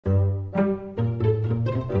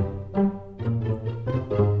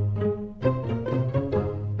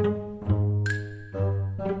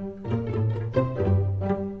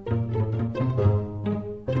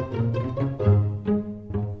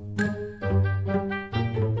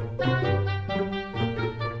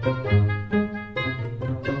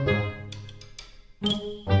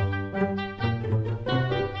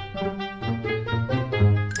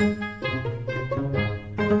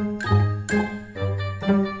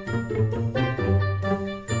You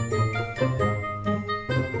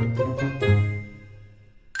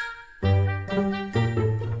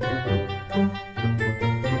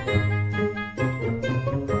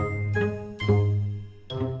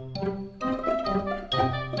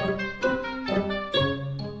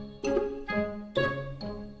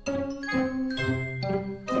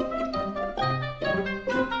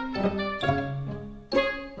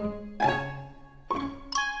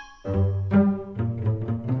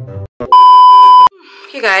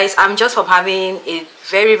guys, I'm just from having a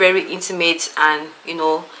very intimate and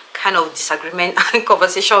kind of disagreement and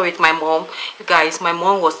conversation with my mom. You guys, my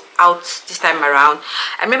mom was out this time around.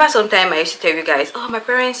 I remember sometime I used to tell you guys, oh, my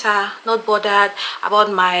parents are not bothered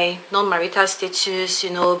about my non-marital status,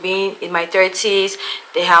 being in my 30s.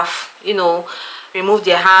 They have removed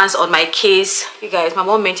their hands on my case. You guys, my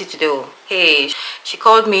mom meant it to do. Hey, she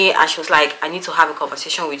called me and she was like, I need to have a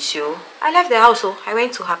conversation with you. I left the house, so I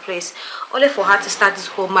went to her place only for her to start this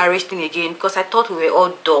whole marriage thing again, because I thought we were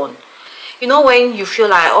all done. When you feel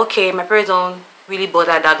like, okay, my parents don't really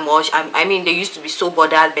bother that much. I mean, they used to be so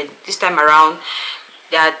bothered, but this time around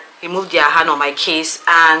that removed their hand on my case.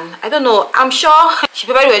 And I don't know, I'm sure she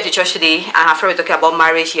probably went to church today and her friend were talking about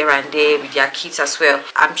marriage here and there with their kids as well.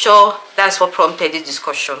 I'm sure that's what prompted this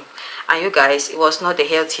discussion. And you guys, it was not the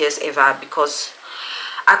healthiest ever, because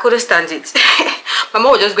I couldn't stand it. My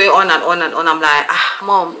mom was just going on and on and on. I'm like,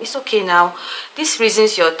 mom, it's okay now. These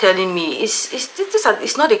reasons you're telling me,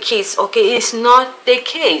 it's not the case, okay? It's not the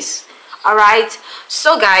case. All right,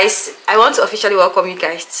 so guys, I want to officially welcome you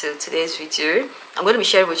guys to today's video. I'm going to be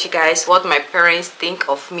sharing with you guys what my parents think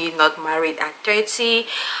of me not married at 30, and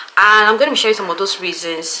I'm going to be sharing some of those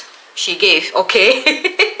reasons she gave, okay?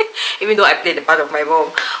 Even though I played the part of my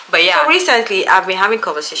mom. But yeah, so recently I've been having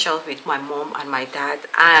conversations with my mom and my dad,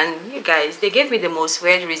 and you guys, they gave me the most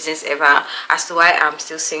weird reasons ever as to why I'm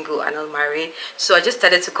still single and not married. So I just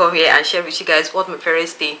started to come here and share with you guys what my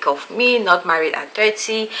parents think of me not married at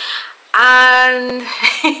 30. And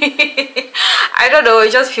I don't know,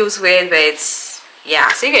 it just feels weird, but yeah,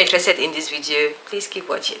 so if you're interested in this video, please keep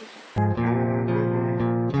watching.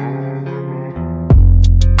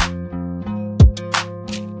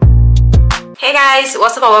 Hey guys,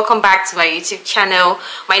 what's up and welcome back to my YouTube channel.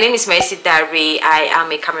 My name is Mercy Dari. I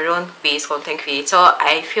am a Cameroon-based content creator.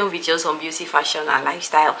 I film videos on beauty, fashion and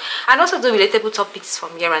lifestyle, and also do relatable topics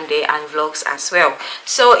from here and there and vlogs as well.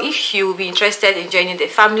 So if you will be interested in joining the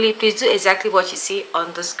family, please do exactly what you see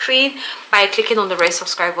on the screen by clicking on the red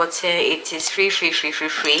subscribe button. It is free.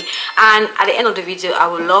 And at the end of the video, I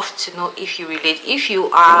would love to know if you relate. If you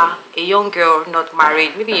are a young girl not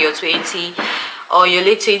married, maybe you're 20 or your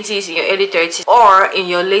late 20s, in your early 30s, or in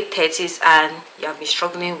your late 30s, and you have been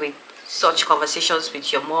struggling with such conversations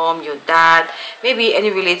with your mom, your dad, maybe any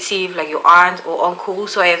relative like your aunt or uncle,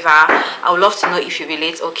 whosoever, I would love to know if you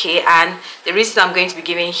relate, okay? And the reason I'm going to be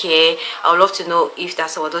giving here, I would love to know if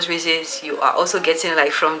that's some of those reasons you are also getting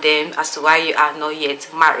like from them as to why you are not yet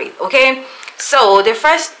married, okay? So the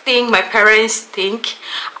first thing my parents think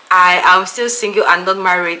I am still single and not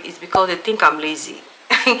married is because they think I'm lazy.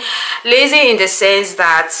 Lazy in the sense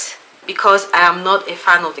that because I am not a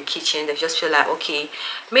fan of the kitchen, they just feel like, okay,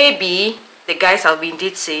 maybe the guys I've been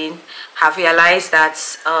dating have realized that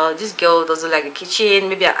this girl doesn't like the kitchen,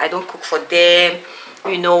 maybe I don't cook for them,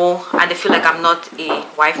 and they feel like I'm not a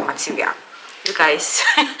wife material. You guys,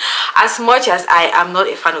 as much as I am not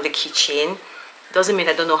a fan of the kitchen, doesn't mean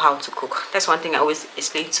I don't know how to cook. That's one thing I always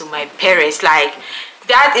explain to my parents, like,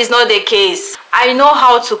 that is not the case. I know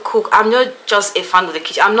how to cook. I'm not just a fan of the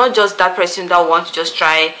kitchen. I'm not just that person that wants to just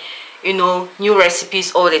try new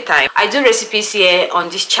recipes all the time. I do recipes here on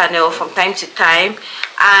this channel from time to time,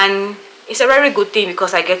 and it's a very good thing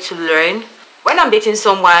because I get to learn. When I'm dating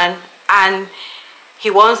someone and he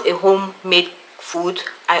wants a homemade food,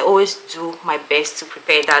 I always do my best to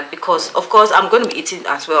prepare that, because of course I'm going to be eating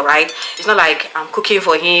as well, right? It's not like I'm cooking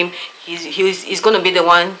for him, he's going to be the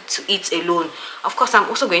one to eat alone. Of course I'm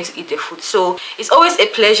also going to eat the food, so it's always a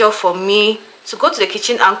pleasure for me to go to the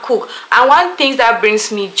kitchen and cook. And one thing that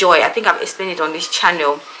brings me joy, I think I've explained it on this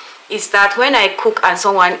channel, is that when I cook and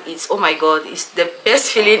someone eats, oh my god, it's the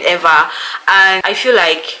best feeling ever. And I feel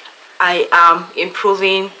like I am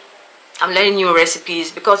improving, I'm learning new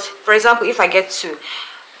recipes. Because for example, if I get to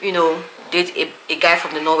date a guy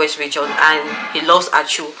from the Northwest region and he loves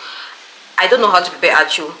achu, I don't know how to prepare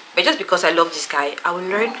achu, but just because I love this guy, I will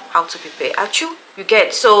learn how to prepare achu, you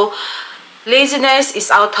get. So laziness is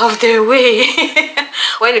out of the way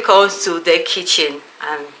when it comes to the kitchen.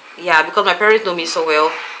 And yeah, because my parents know me so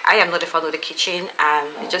well, I am not a fan of the kitchen,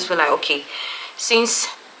 and I just feel like, okay, since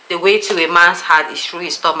the way to a man's heart is through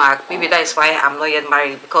his stomach. Maybe that is why I'm not yet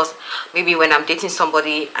married, because maybe when I'm dating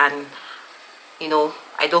somebody and you know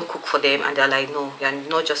I don't cook for them and they're like, no, you're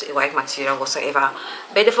not just a wife material whatsoever,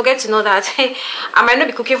 but they forget to know that hey, I might not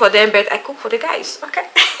be cooking for them, but I cook for the guys. Okay.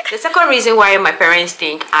 The second reason why my parents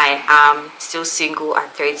think I am still single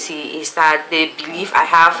at 30 is that they believe I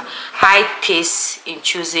have high taste in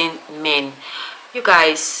choosing men. You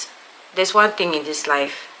guys, there's one thing in this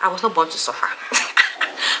life, I was not born to suffer.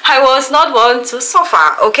 I was not born to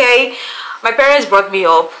suffer, okay? My parents brought me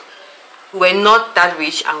up. We're not that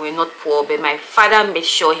rich and we're not poor, but my father made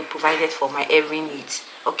sure he provided for my every need,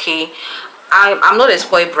 okay? I'm not a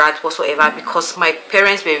spoiled brat whatsoever, because my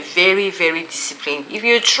parents were very, very disciplined. If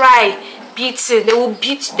you try beating, they will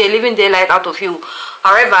beat the living daylight out of you.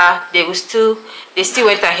 However, they still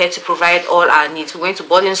went ahead to provide all our needs. We went to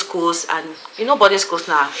boarding schools, and you know boarding schools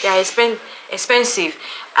now, they are expensive,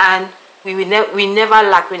 and we never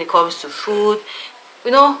lack when it comes to food.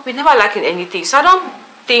 You know, we never lack in anything. So I don't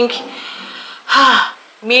think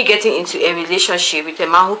me getting into a relationship with a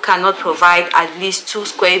man who cannot provide at least 2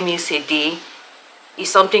 square meals a day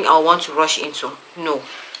is something I want to rush into. No,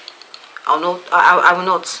 I will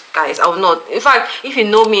not, guys. I will not. In fact, if you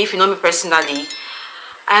know me personally,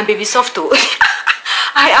 I am baby soft too.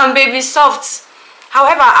 I am baby soft.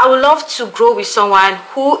 However, I would love to grow with someone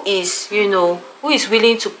who is, you know, who is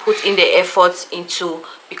willing to put in the effort into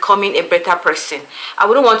becoming a better person. I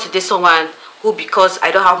wouldn't want to date someone who, because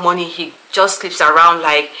I don't have money, he just sleeps around,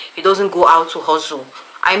 like he doesn't go out to hustle.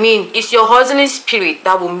 I mean, it's your hustling spirit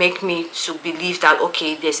that will make me to believe that,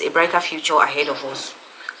 okay, there's a brighter future ahead of us.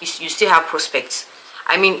 You still have prospects.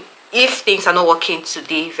 I mean, if things are not working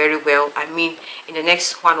today very well, I mean, in the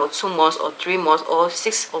next 1 or 2 months or 3 months or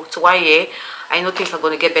 6 or to 1 year, I know things are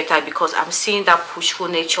going to get better, because I'm seeing that pushful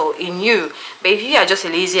nature in you. But if you are just a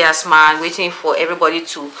lazy ass man waiting for everybody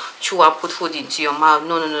to chew and put food into your mouth,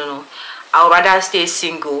 no. I would rather stay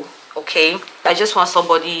single, okay? I just want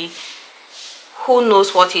somebody who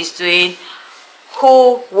knows what he's doing,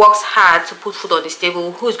 who works hard to put food on the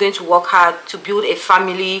table, who is going to work hard to build a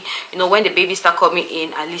family. You know, when the babies start coming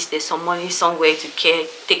in, at least there's some money somewhere to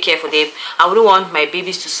take care for them. I wouldn't want my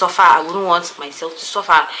babies to suffer. I wouldn't want myself to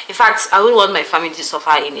suffer. In fact, I wouldn't want my family to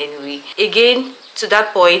suffer in any way. Again, to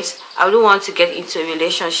that point, I wouldn't want to get into a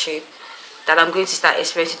relationship that I'm going to start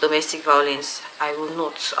experiencing domestic violence. I will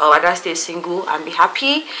not. I'll rather stay single and be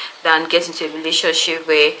happy than get into a relationship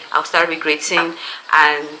where I'll start regretting,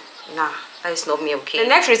 and nah, that is not me, okay? The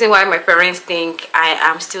next reason why my parents think I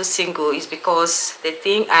am still single is because they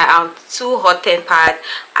think I am too hot-tempered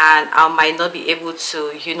and I might not be able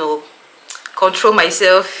to, you know, control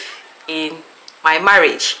myself in my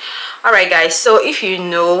marriage. Alright guys, so if you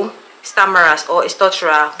know stammerers or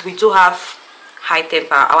stutterer, we do have high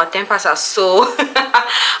temper. Our tempers are so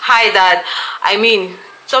high that, I mean,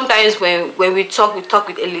 sometimes when we talk with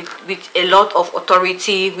a lot of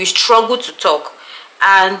authority. We struggle to talk,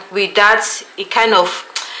 and with that, it kind of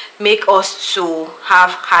make us to have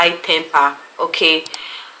high temper, okay?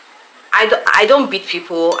 I don't beat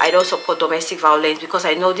people. I don't support domestic violence, because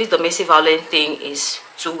I know this domestic violence thing is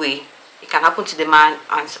two-way. It can happen to the man,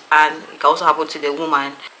 and it can also happen to the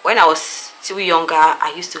woman. When I was still younger,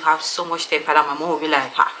 I used to have so much temper that my mom would be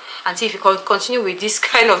like, auntie, if you continue with this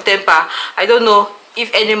kind of temper, I don't know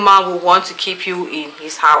if any man will want to keep you in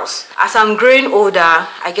his house. As I'm growing older,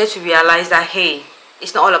 I get to realize that, hey,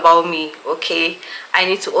 it's not all about me, okay? I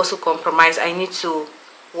need to also compromise. I need to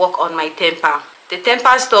work on my temper. The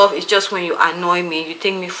temper stuff is just when you annoy me, you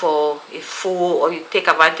take me for a fool, or you take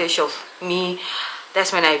advantage of me.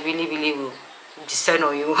 That's when I really will descend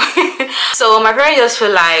on you. So my parents just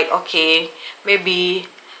feel like, okay, maybe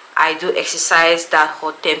I do exercise that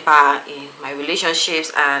hot temper in my relationships,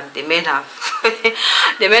 and the men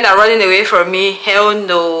are running away from me. Hell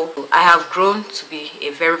no. I have grown to be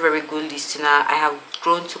a very good listener. I have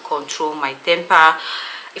grown to control my temper.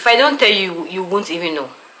 If I don't tell you, you won't even know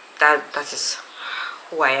that is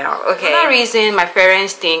who I am, okay? Another reason my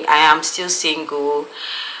parents think I am still single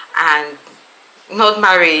and not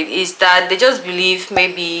married is that they just believe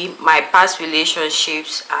maybe my past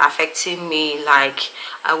relationships are affecting me. Like,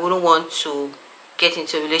 I wouldn't want to get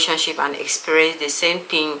into a relationship and experience the same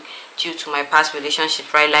thing due to my past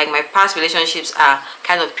relationships, right? Like, my past relationships are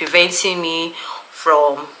kind of preventing me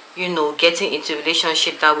from, you know, getting into a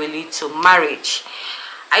relationship that will lead to marriage.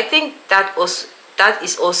 I think that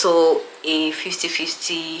is also a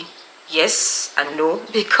 50-50 yes and no,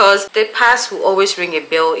 because the past will always ring a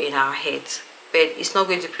bell in our heads. But it's not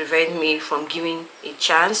going to prevent me from giving a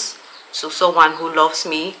chance to someone who loves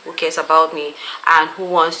me, who cares about me, and who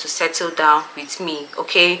wants to settle down with me,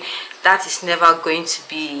 okay? that is never going to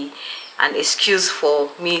be an excuse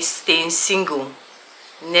for me staying single.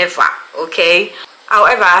 Never. Okay.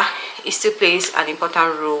 However, it still plays an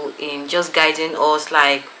important role in just guiding us,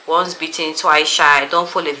 like once bitten, twice shy. Don't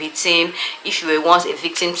fall a victim. If you were once a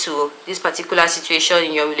victim to this particular situation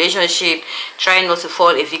in your relationship, try not to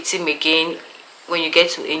fall a victim again when you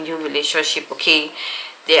get to a new relationship. Okay,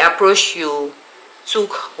 the approach you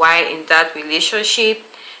took while in that relationship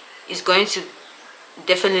is going to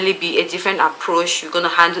definitely be a different approach. You're going to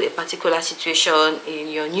handle a particular situation in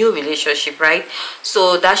your new relationship, right?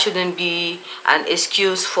 So that shouldn't be an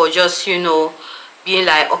excuse for just, you know, being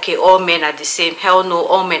like, okay, all men are the same. Hell no,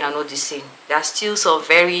 all men are not the same. There are still some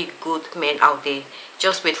very good men out there.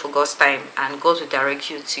 Just wait for God's time and God will direct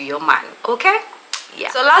you to your man. Okay? Yeah.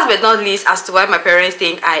 So last but not least, as to why my parents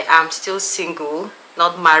think I am still single,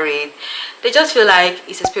 not married, they just feel like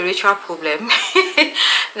it's a spiritual problem.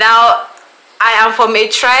 Now, I am from a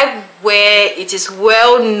tribe where it is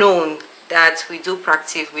well known that we do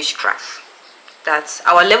practice witchcraft. That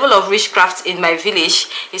our level of witchcraft in my village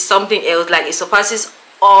is something else, like it surpasses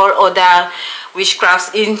all other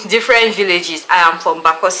witchcrafts in different villages. I am from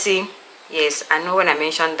Bakosi. Yes, I know when I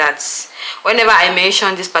mention that, whenever I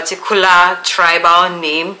mention this particular tribal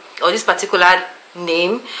name or this particular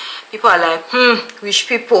name, people are like, witch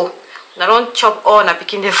people. I don't chop all na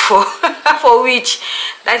picking them for for which.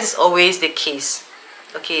 That is always the case.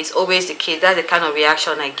 Okay, it's always the case. That's the kind of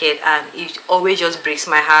reaction I get, and it always just breaks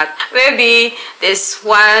my heart. Maybe there's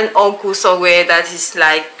one uncle somewhere that is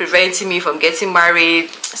like preventing me from getting married,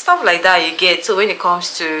 stuff like that you get. So when it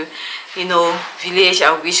comes to, you know, village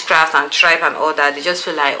and witchcraft and tribe and all that, they just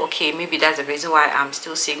feel like, okay, maybe that's the reason why I'm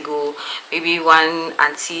still single. Maybe one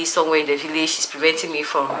auntie somewhere in the village is preventing me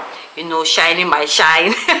from, you know, shining my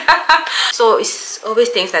shine. So it's always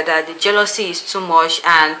things like that. The jealousy is too much,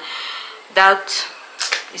 and that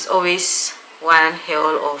is always one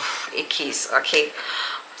hell of a case. Okay,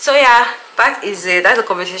 so yeah, that is it. That's a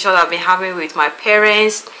conversation I've been having with my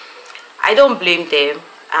parents. I don't blame them,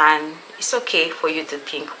 and it's okay for you to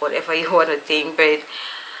think whatever you want to think, but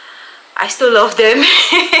I still love them.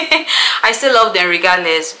 I still love them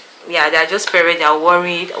regardless. Yeah, they're just parents. They're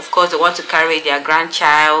worried. Of course, they want to carry their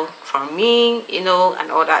grandchild from me, you know,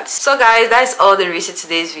 and all that. So guys, that's all there is to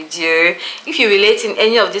today's video. If you relate in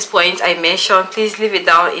any of these points I mentioned, please leave it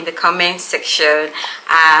down in the comment section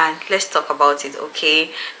and let's talk about it.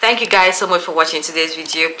 Okay, thank you guys so much for watching today's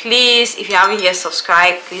video. Please, if you haven't yet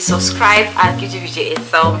subscribed, please subscribe and give the video a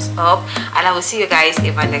thumbs up, and I will see you guys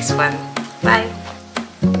in my next one. Bye.